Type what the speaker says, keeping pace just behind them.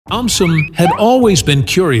AumSum had always been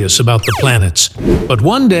curious about the planets, but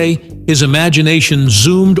one day his imagination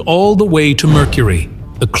zoomed all the way to Mercury,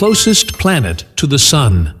 the closest planet to the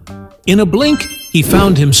Sun. In a blink, he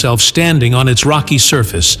found himself standing on its rocky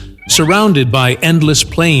surface, surrounded by endless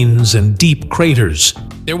plains and deep craters.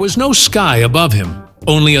 There was no sky above him,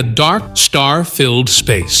 only a dark, star-filled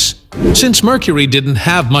space. Since Mercury didn't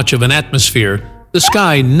have much of an atmosphere, the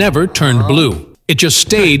sky never turned blue. It just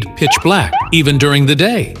stayed pitch black, even during the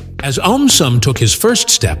day. As AumSum took his first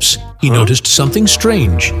steps, he noticed something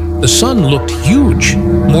strange. The sun looked huge,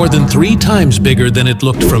 more than 3 times bigger than it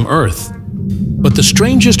looked from Earth. But the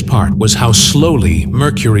strangest part was how slowly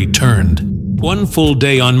Mercury turned. 1 full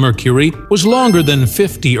day on Mercury was longer than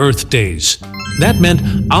 50 Earth days. That meant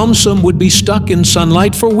AumSum would be stuck in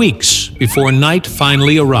sunlight for weeks before night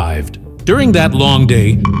finally arrived. During that long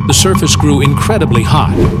day, the surface grew incredibly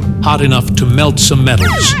hot enough to melt some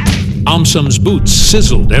metals. AumSum's boots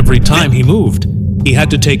sizzled every time he moved. He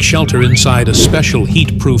had to take shelter inside a special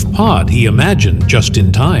heat-proof pod he imagined just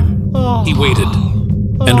in time. He waited,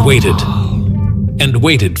 and waited, and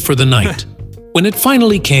waited for the night. When it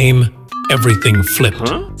finally came, everything flipped.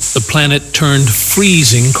 The planet turned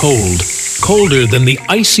freezing cold, colder than the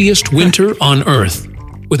iciest winter on Earth.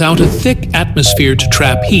 Without a thick atmosphere to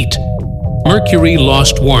trap heat, Mercury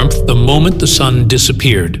lost warmth the moment the sun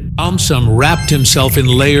disappeared. AumSum wrapped himself in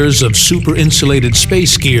layers of super-insulated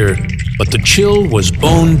space gear, but the chill was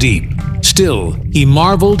bone-deep. Still, he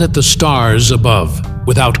marveled at the stars above.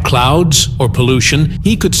 Without clouds or pollution,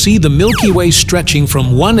 he could see the Milky Way stretching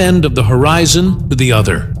from one end of the horizon to the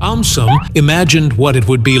other. AumSum imagined what it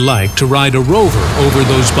would be like to ride a rover over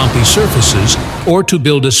those bumpy surfaces or to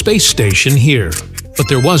build a space station here. But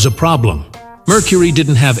there was a problem. Mercury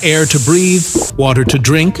didn't have air to breathe, water to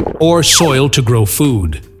drink, or soil to grow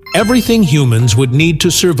food. Everything humans would need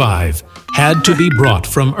to survive had to be brought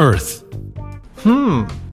from Earth.